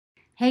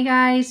Hey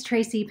guys,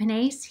 Tracy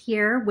Panase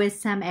here with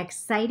some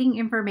exciting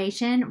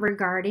information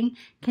regarding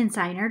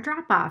Consignor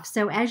Drop Off.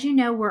 So as you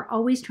know, we're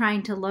always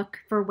trying to look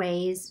for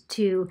ways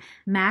to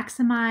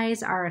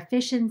maximize our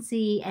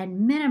efficiency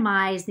and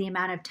minimize the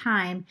amount of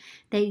time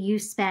that you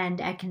spend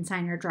at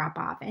Consignor Drop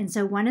Off. And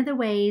so one of the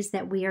ways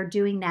that we are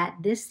doing that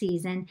this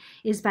season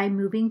is by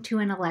moving to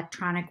an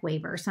electronic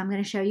waiver. So I'm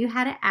going to show you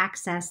how to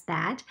access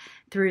that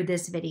through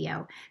this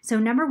video. So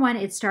number one,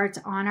 it starts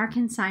on our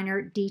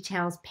consignor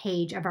details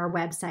page of our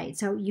website.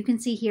 So you can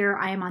see here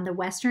I am on the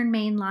Western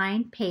Main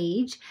Line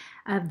page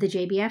of the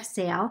JBF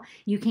sale.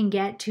 You can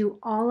get to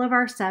all of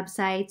our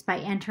subsites by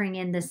entering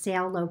in the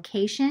sale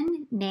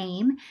location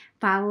name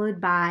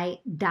followed by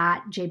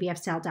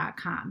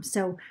 .jbfsale.com.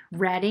 So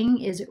Reading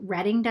is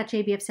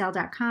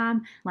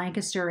reading.jbfsale.com,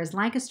 Lancaster is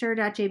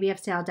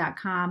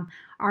lancaster.jbfsale.com,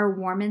 our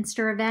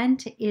Warminster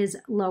event is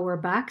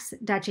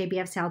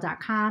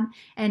lowerbucks.jbfsale.com,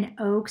 and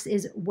Oaks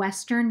is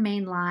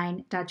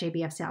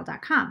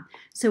westernmainline.jbfsale.com.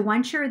 So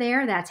once you're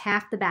there, that's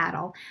half the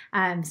battle.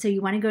 So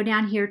you want to go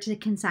down here to the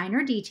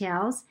consignor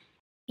details,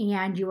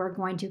 and you are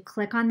going to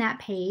click on that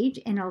page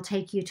and it'll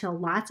take you to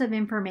lots of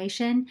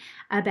information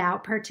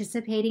about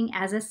participating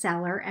as a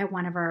seller at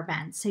one of our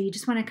events. So you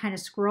just want to kind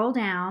of scroll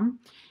down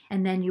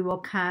and then you will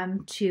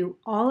come to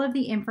all of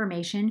the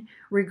information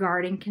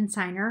regarding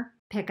consignor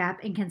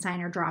pickup and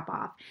consignor drop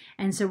off.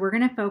 And so we're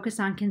going to focus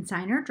on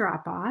consignor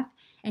drop off,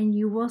 and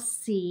you will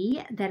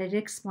see that it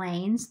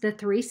explains the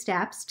 3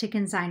 steps to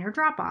consignor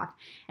drop off.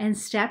 And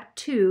step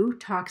 2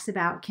 talks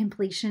about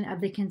completion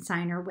of the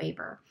consignor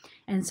waiver.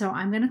 And so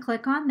I'm going to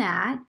click on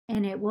that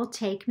and it will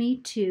take me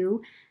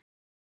to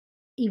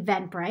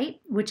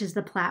Eventbrite, which is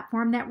the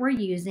platform that we're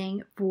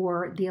using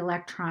for the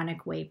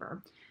electronic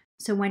waiver.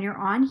 So when you're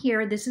on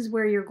here, this is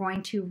where you're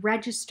going to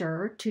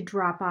register to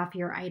drop off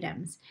your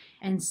items.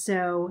 And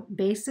so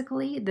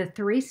basically the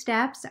 3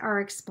 steps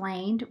are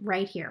explained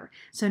right here.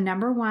 So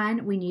number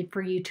 1, we need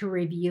for you to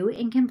review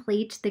and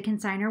complete the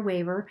consignor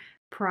waiver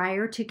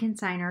prior to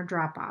consignor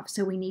drop off.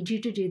 So we need you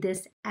to do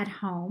this at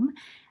home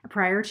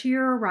prior to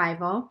your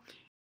arrival.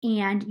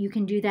 And you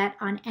can do that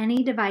on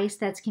any device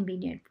that's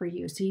convenient for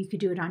you. So you could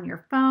do it on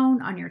your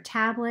phone, on your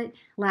tablet,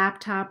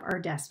 laptop, or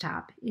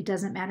desktop. It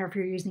doesn't matter if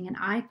you're using an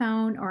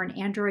iPhone or an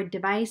Android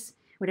device.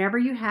 Whatever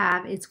you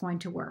have, it's going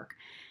to work.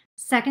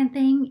 Second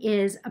thing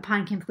is,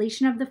 upon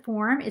completion of the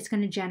form, it's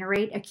going to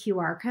generate a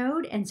QR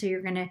code. And so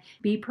you're going to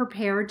be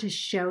prepared to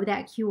show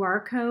that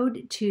QR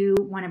code to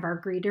one of our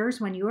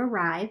greeters when you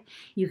arrive.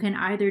 You can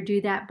either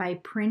do that by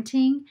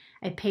printing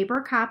a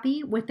paper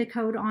copy with the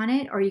code on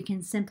it, or you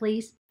can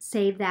simply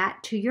save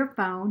that to your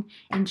phone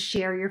and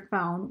share your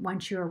phone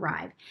once you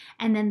arrive.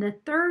 And then the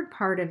third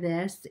part of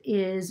this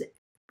is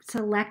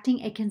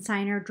selecting a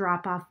consignor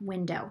drop-off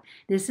window.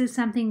 This is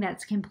something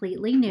that's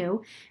completely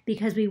new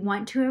because we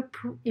want to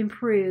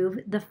improve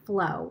the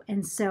flow.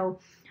 And so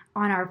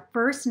on our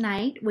first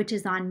night, which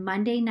is on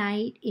Monday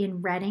night in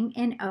Reading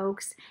and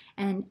Oaks,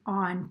 and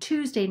on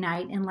Tuesday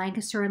night in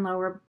Lancaster and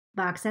Lower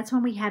Bucks, that's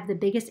when we have the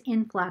biggest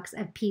influx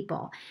of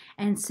people.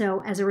 And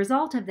so as a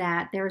result of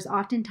that, there's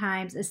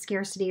oftentimes a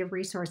scarcity of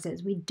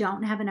resources. We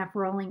don't have enough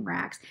rolling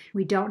racks.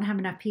 We don't have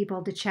enough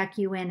people to check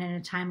you in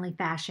a timely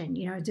fashion.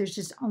 You know, there's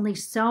just only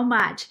so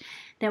much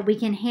that we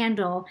can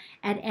handle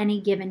at any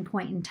given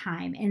point in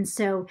time. And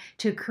so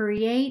to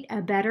create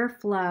a better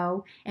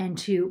flow and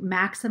to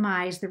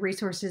maximize the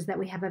resources that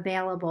we have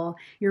available,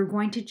 you're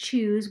going to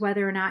choose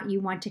whether or not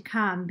you want to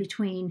come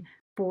between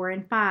 4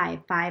 and 5,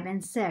 5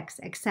 and 6,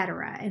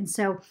 etc. And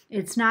so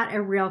it's not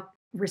a real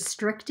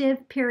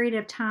restrictive period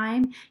of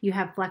time. You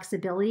have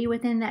flexibility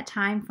within that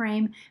time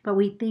frame, but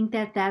we think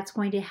that that's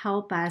going to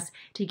help us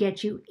to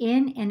get you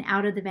in and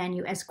out of the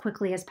venue as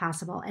quickly as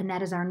possible. And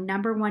that is our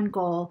number 1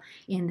 goal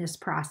in this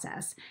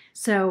process.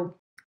 So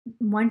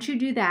once you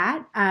do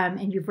that,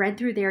 and you've read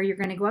through there, you're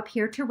going to go up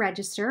here to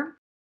register.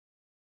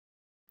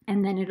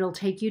 And then it'll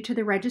take you to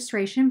the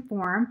registration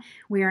form.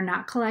 We are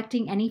not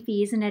collecting any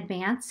fees in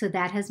advance, so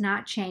that has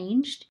not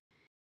changed.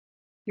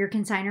 Your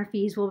consignor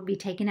fees will be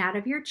taken out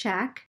of your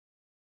check.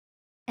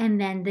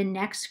 And then the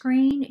next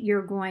screen,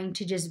 you're going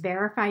to just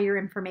verify your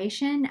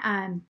information.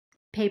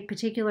 Pay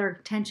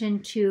particular attention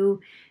to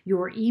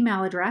your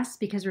email address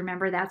because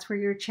remember, that's where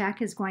your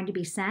check is going to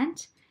be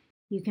sent.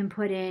 You can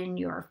put in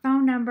your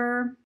phone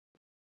number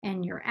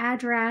and your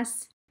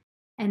address,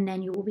 and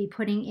then you will be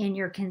putting in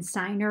your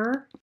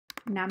consignor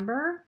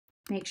number.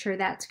 Make sure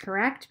that's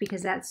correct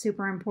because that's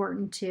super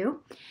important too.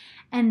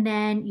 And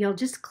then you'll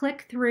just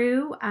click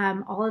through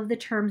all of the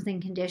terms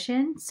and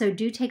conditions. So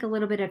do take a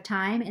little bit of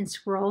time and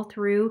scroll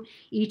through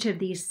each of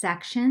these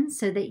sections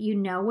so that you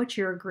know what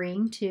you're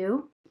agreeing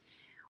to.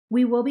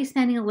 We will be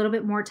spending a little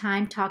bit more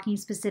time talking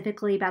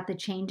specifically about the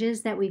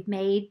changes that we've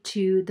made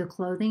to the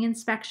clothing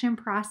inspection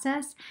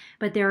process,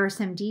 but there are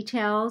some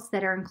details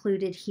that are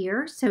included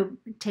here. So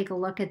take a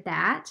look at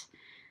that.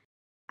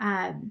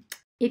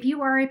 If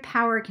you are a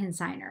power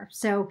consignor,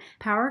 so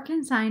power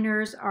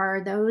consignors are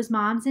those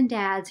moms and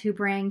dads who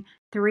bring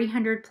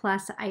 300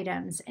 plus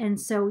items. And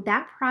so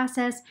that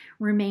process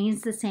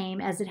remains the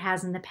same as it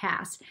has in the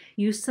past.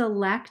 You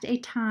select a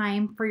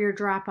time for your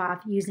drop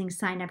off using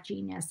Sign Up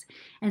Genius.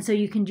 And so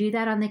you can do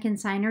that on the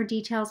consignor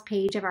details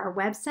page of our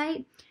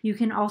website. You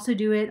can also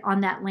do it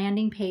on that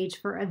landing page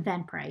for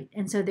Eventbrite.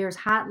 And so there's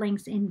hot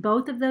links in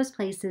both of those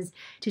places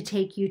to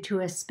take you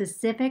to a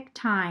specific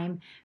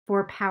time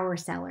for power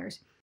sellers.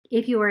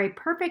 If you are a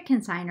perfect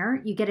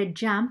consignor, you get a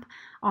jump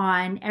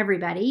on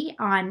everybody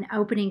on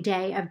opening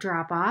day of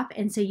drop-off.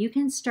 And so you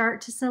can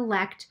start to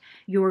select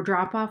your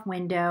drop-off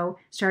window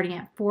starting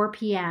at 4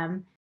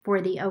 p.m.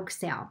 for the Oak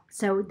sale.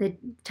 So the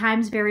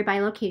times vary by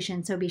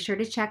location, so be sure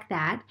to check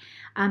that.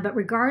 But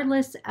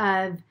regardless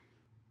of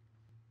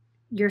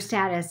your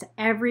status,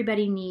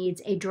 everybody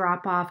needs a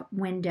drop-off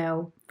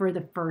window for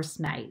the first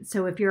night.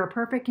 So if you're a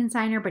perfect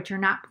consignor, but you're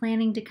not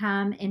planning to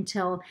come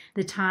until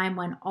the time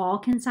when all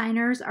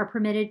consignors are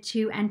permitted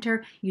to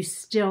enter, you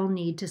still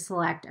need to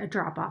select a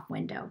drop-off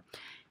window.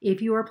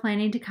 If you are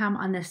planning to come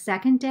on the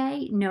second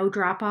day, no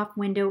drop-off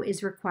window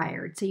is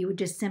required. So you would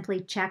just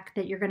simply check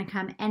that you're going to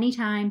come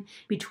anytime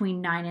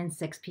between 9 and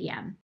 6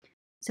 p.m.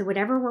 So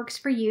whatever works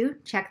for you,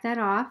 check that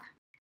off.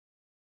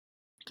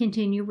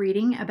 Continue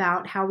reading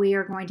about how we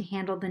are going to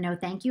handle the no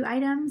thank you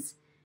items,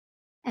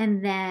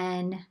 and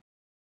then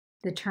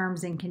the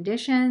terms and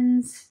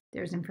conditions.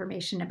 There's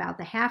information about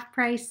the half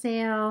price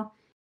sale,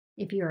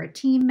 if you're a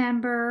team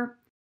member,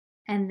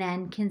 and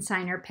then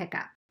consignor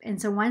pickup.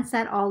 And so once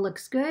that all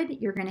looks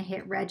good, you're going to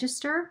hit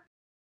register,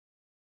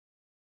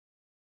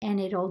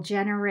 and it'll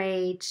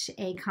generate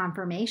a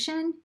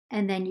confirmation,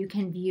 and then you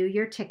can view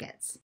your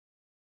tickets.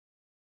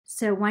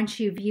 So once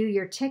you view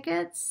your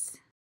tickets,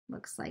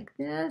 looks like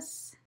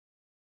this.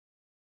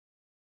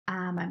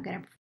 I'm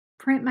going to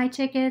print my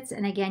tickets.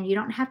 And again, you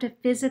don't have to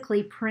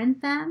physically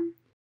print them.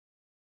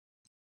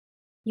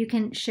 You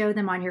can show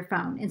them on your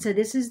phone. And so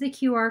this is the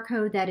QR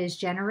code that is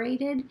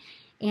generated.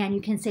 And you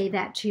can save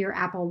that to your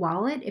Apple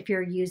Wallet if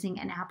you're using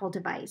an Apple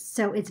device.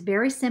 So it's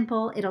very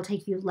simple. It'll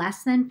take you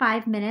less than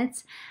 5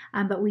 minutes,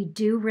 but we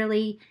do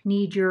really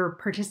need your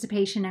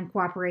participation and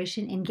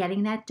cooperation in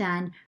getting that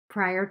done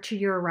prior to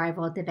your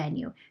arrival at the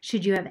venue.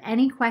 Should you have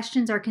any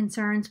questions or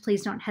concerns,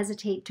 please don't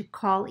hesitate to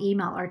call,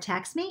 email, or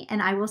text me, and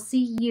I will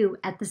see you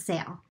at the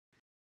sale.